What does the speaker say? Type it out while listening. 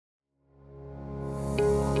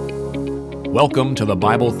Welcome to the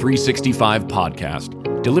Bible 365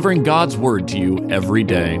 podcast, delivering God's Word to you every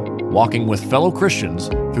day, walking with fellow Christians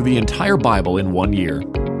through the entire Bible in 1 year.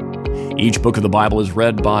 Each book of the Bible is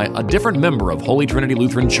read by a different member of Holy Trinity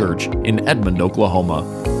Lutheran Church in Edmond, Oklahoma,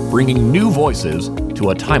 bringing new voices to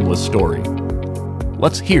a timeless story.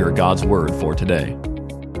 Let's hear God's Word for today.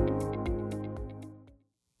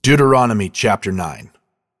 Deuteronomy chapter 9.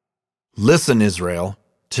 Listen, Israel,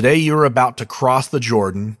 today you are about to cross the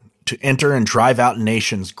Jordan to enter and drive out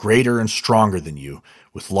nations greater and stronger than you,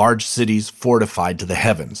 with large cities fortified to the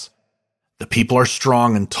heavens. The people are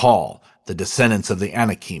strong and tall, the descendants of the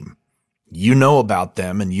Anakim. You know about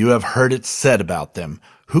them, and you have heard it said about them,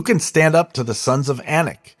 who can stand up to the sons of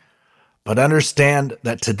Anak? But understand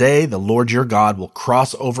that today the Lord your God will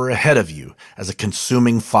cross over ahead of you as a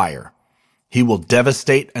consuming fire. He will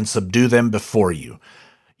devastate and subdue them before you.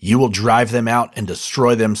 You will drive them out and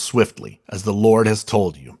destroy them swiftly, as the Lord has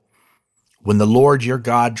told you. When the Lord your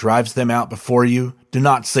God drives them out before you, do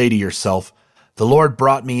not say to yourself, "The Lord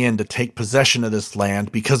brought me in to take possession of this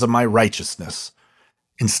land because of my righteousness."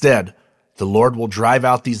 Instead, the Lord will drive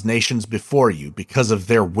out these nations before you because of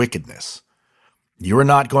their wickedness. You are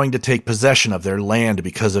not going to take possession of their land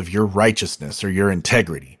because of your righteousness or your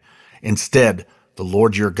integrity. Instead, the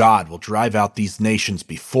Lord your God will drive out these nations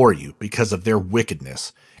before you because of their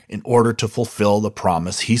wickedness, in order to fulfill the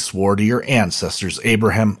promise he swore to your ancestors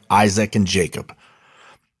Abraham, Isaac, and Jacob.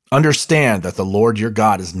 Understand that the Lord your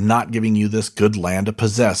God is not giving you this good land to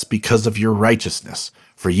possess because of your righteousness,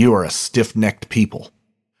 for you are a stiff-necked people.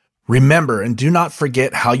 Remember and do not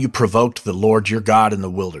forget how you provoked the Lord your God in the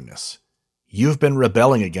wilderness. You have been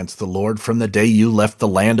rebelling against the Lord from the day you left the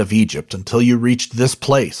land of Egypt until you reached this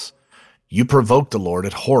place. You provoked the Lord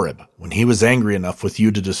at Horeb when he was angry enough with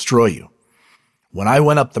you to destroy you. When I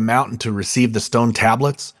went up the mountain to receive the stone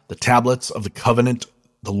tablets, the tablets of the covenant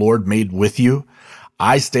the Lord made with you,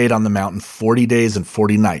 I stayed on the mountain 40 days and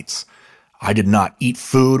 40 nights. I did not eat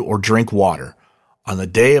food or drink water. On the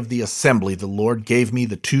day of the assembly, the Lord gave me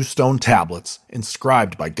the 2 stone tablets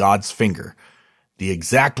inscribed by God's finger. The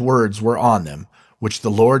exact words were on them, which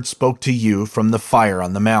the Lord spoke to you from the fire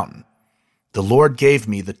on the mountain. The Lord gave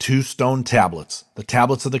me the 2 stone tablets, the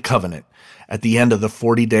tablets of the covenant, at the end of the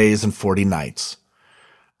 40 days and 40 nights.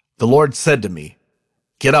 The Lord said to me,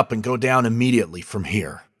 "Get up and go down immediately from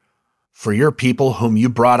here. For your people whom you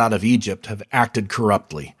brought out of Egypt have acted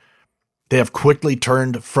corruptly. They have quickly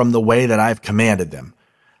turned from the way that I have commanded them.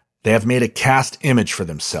 They have made a cast image for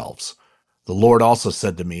themselves." The Lord also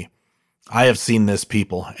said to me, "I have seen this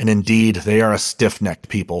people, and indeed they are a stiff-necked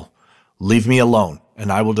people. Leave me alone,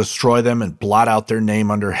 and I will destroy them and blot out their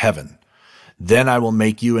name under heaven. Then I will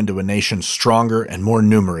make you into a nation stronger and more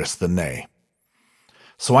numerous than they."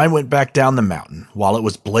 So I went back down the mountain while it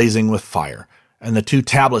was blazing with fire, and the 2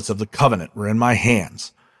 tablets of the covenant were in my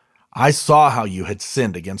hands. I saw how you had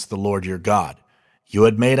sinned against the Lord your God. You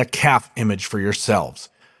had made a calf image for yourselves.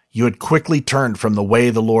 You had quickly turned from the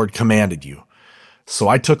way the Lord commanded you. So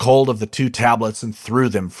I took hold of the 2 tablets and threw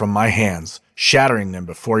them from my hands, shattering them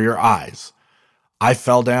before your eyes. I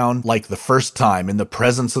fell down like the first time in the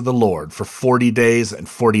presence of the Lord for 40 days and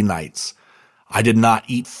 40 nights. I did not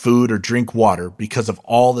eat food or drink water because of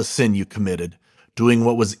all the sin you committed, doing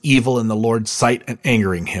what was evil in the Lord's sight and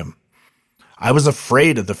angering him. I was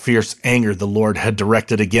afraid of the fierce anger the Lord had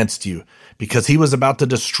directed against you, because he was about to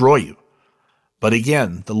destroy you. But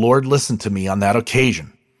again, the Lord listened to me on that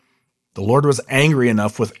occasion. The Lord was angry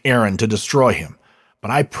enough with Aaron to destroy him, but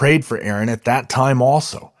I prayed for Aaron at that time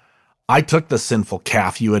also. I took the sinful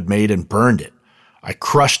calf you had made and burned it. I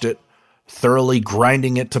crushed it, thoroughly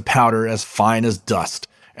grinding it to powder as fine as dust,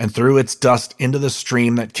 and threw its dust into the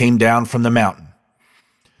stream that came down from the mountain.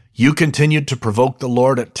 You continued to provoke the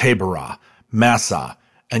Lord at Taberah, Massah,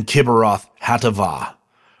 and Kibroth Hattaavah.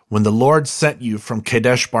 When the Lord sent you from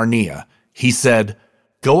Kadesh Barnea, he said,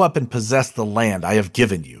 "Go up and possess the land I have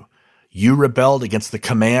given you." You rebelled against the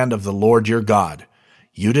command of the Lord your God.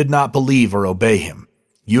 You did not believe or obey him.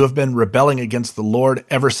 You have been rebelling against the Lord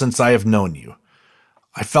ever since I have known you.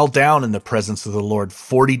 I fell down in the presence of the Lord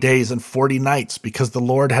 40 days and 40 nights because the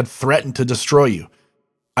Lord had threatened to destroy you.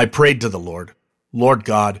 I prayed to the Lord, "Lord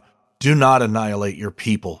God, do not annihilate your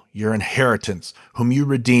people, your inheritance, whom you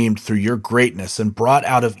redeemed through your greatness and brought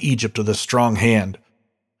out of Egypt with a strong hand.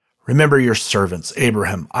 Remember your servants,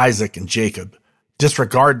 Abraham, Isaac, and Jacob.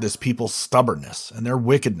 Disregard this people's stubbornness and their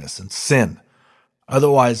wickedness and sin.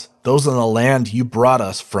 Otherwise, those in the land you brought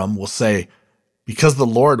us from will say, 'Because the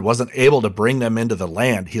Lord wasn't able to bring them into the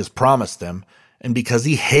land he has promised them, and because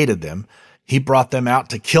he hated them, he brought them out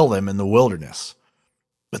to kill them in the wilderness.'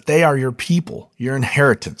 But they are your people, your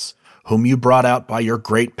inheritance, whom you brought out by your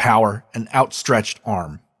great power and outstretched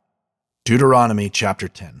arm. Deuteronomy chapter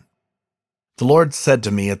 10. The Lord said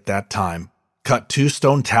to me at that time, Cut 2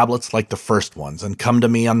 stone tablets like the first ones, and come to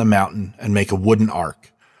me on the mountain, and make a wooden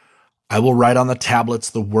ark. I will write on the tablets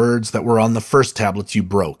the words that were on the first tablets you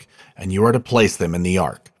broke, and you are to place them in the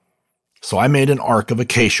ark. So I made an ark of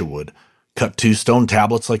acacia wood, cut 2 stone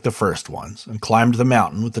tablets like the first ones, and climbed the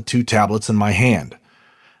mountain with the 2 tablets in my hand.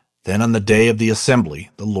 Then on the day of the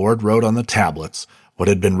assembly, the Lord wrote on the tablets what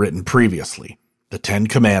had been written previously, the 10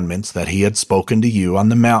 commandments that he had spoken to you on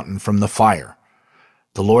the mountain from the fire.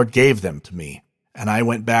 The Lord gave them to me, and I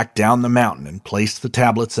went back down the mountain and placed the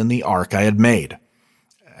tablets in the ark I had made,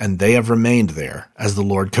 and they have remained there, as the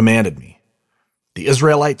Lord commanded me. The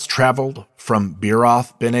Israelites traveled from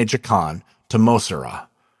Beeroth Bene-Jaakan to Moserah.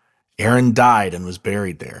 Aaron died and was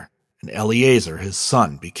buried there, and Eleazar his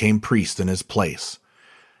son became priest in his place.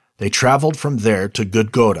 They traveled from there to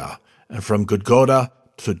Gudgodah, and from Gudgodah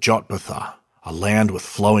to Jotbathah, a land with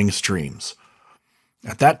flowing streams.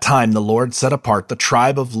 At that time the Lord set apart the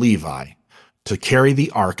tribe of Levi to carry the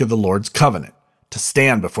ark of the Lord's covenant, to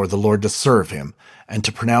stand before the Lord to serve him, and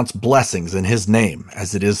to pronounce blessings in his name,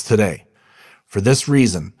 as it is today. For this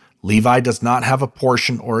reason, Levi does not have a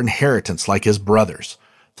portion or inheritance like his brothers.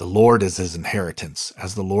 The Lord is his inheritance,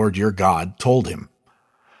 as the Lord your God told him.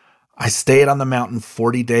 I stayed on the mountain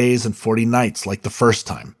 40 days and 40 nights like the first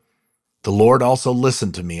time. The Lord also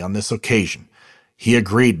listened to me on this occasion. He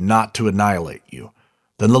agreed not to annihilate you.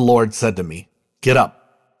 Then the Lord said to me, Get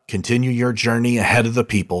up, continue your journey ahead of the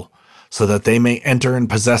people, so that they may enter and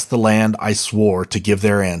possess the land I swore to give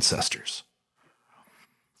their ancestors.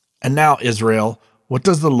 And now, Israel, what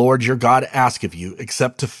does the Lord your God ask of you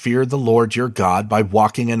except to fear the Lord your God by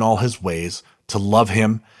walking in all his ways, to love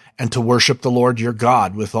him, and to worship the Lord your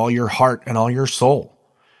God with all your heart and all your soul?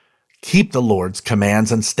 Keep the Lord's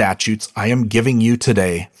commands and statutes I am giving you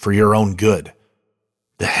today for your own good.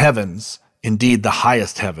 The heavens, indeed the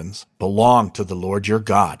highest heavens, belong to the Lord your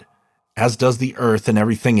God, as does the earth and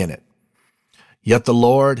everything in it. Yet the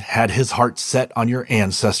Lord had his heart set on your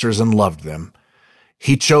ancestors and loved them.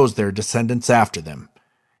 He chose their descendants after them.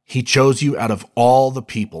 He chose you out of all the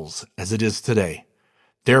peoples, as it is today.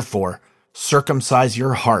 Therefore, circumcise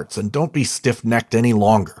your hearts and don't be stiff-necked any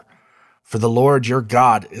longer. For the Lord your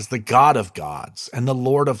God is the God of gods and the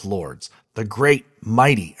Lord of lords, the great,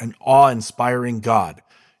 mighty, and awe-inspiring God,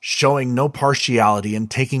 showing no partiality and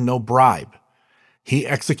taking no bribe. He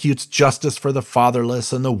executes justice for the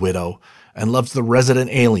fatherless and the widow, and loves the resident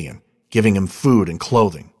alien, giving him food and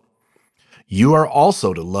clothing. You are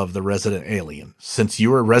also to love the resident alien, since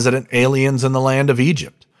you are resident aliens in the land of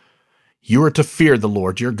Egypt. You are to fear the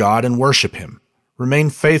Lord your God and worship him. Remain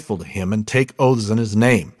faithful to him and take oaths in his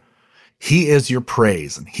name. He is your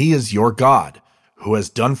praise, and he is your God, who has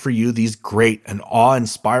done for you these great and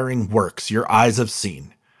awe-inspiring works your eyes have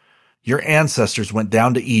seen. Your ancestors went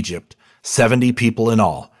down to Egypt, 70 people in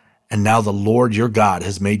all, and now the Lord your God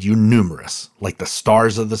has made you numerous, like the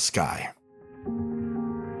stars of the sky.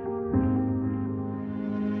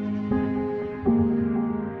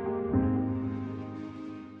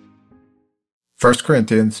 First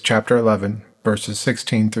Corinthians chapter 11, verses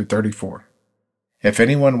 16 through 34. If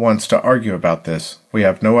anyone wants to argue about this, we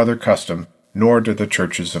have no other custom, nor do the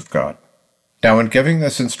churches of God. Now in giving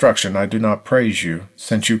this instruction I do not praise you,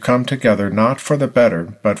 since you come together not for the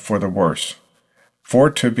better, but for the worse. For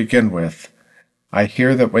to begin with, I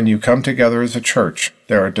hear that when you come together as a church,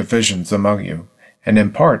 there are divisions among you, and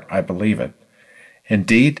in part I believe it.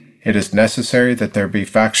 Indeed, it is necessary that there be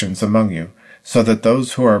factions among you, so that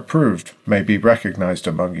those who are approved may be recognized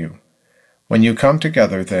among you. When you come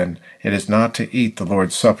together, then, it is not to eat the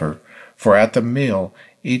Lord's Supper, for at the meal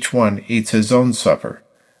each one eats his own supper.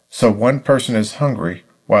 So one person is hungry,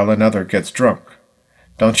 while another gets drunk.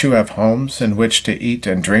 Don't you have homes in which to eat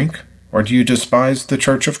and drink? Or do you despise the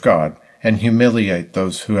church of God, and humiliate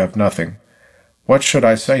those who have nothing? What should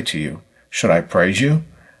I say to you? Should I praise you?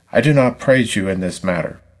 I do not praise you in this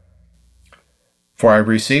matter. For I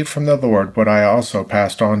received from the Lord what I also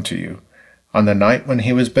passed on to you. On the night when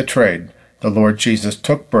he was betrayed, the Lord Jesus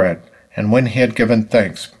took bread, and when he had given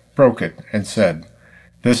thanks, broke it, and said,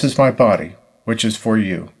 This is my body, which is for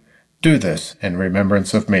you. Do this in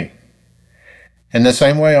remembrance of me. In the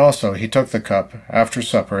same way also he took the cup after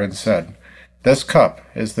supper and said, This cup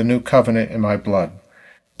is the new covenant in my blood.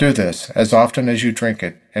 Do this as often as you drink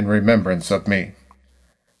it in remembrance of me.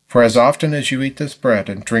 For as often as you eat this bread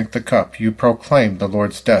and drink the cup, you proclaim the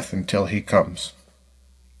Lord's death until he comes.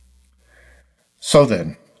 So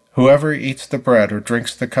then, whoever eats the bread or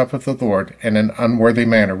drinks the cup of the Lord in an unworthy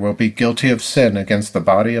manner will be guilty of sin against the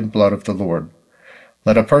body and blood of the Lord.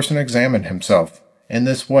 Let a person examine himself. In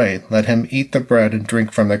this way, let him eat the bread and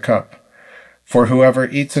drink from the cup. For whoever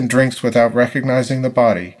eats and drinks without recognizing the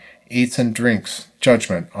body, eats and drinks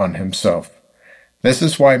judgment on himself. This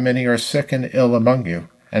is why many are sick and ill among you,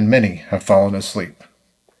 and many have fallen asleep.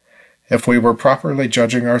 If we were properly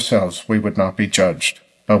judging ourselves, we would not be judged.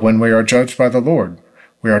 But when we are judged by the Lord,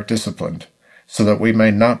 we are disciplined, so that we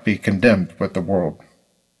may not be condemned with the world.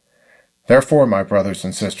 Therefore, my brothers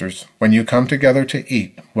and sisters, when you come together to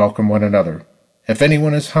eat, welcome one another. If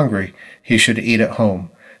anyone is hungry, he should eat at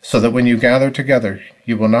home, so that when you gather together,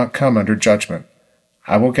 you will not come under judgment.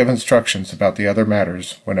 I will give instructions about the other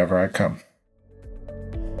matters whenever I come.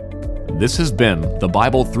 This has been the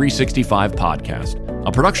Bible 365 podcast,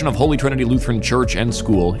 a production of Holy Trinity Lutheran Church and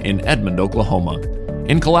School in Edmond, Oklahoma,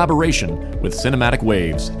 in collaboration with Cinematic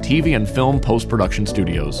Waves TV and Film Post-Production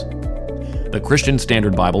Studios. The Christian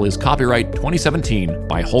Standard Bible is copyright 2017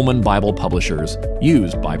 by Holman Bible Publishers,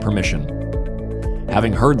 used by permission.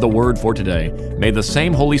 Having heard the word for today, may the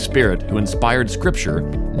same Holy Spirit who inspired Scripture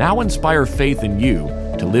now inspire faith in you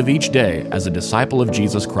to live each day as a disciple of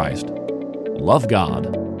Jesus Christ. Love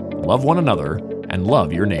God, love one another, and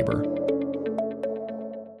love your neighbor.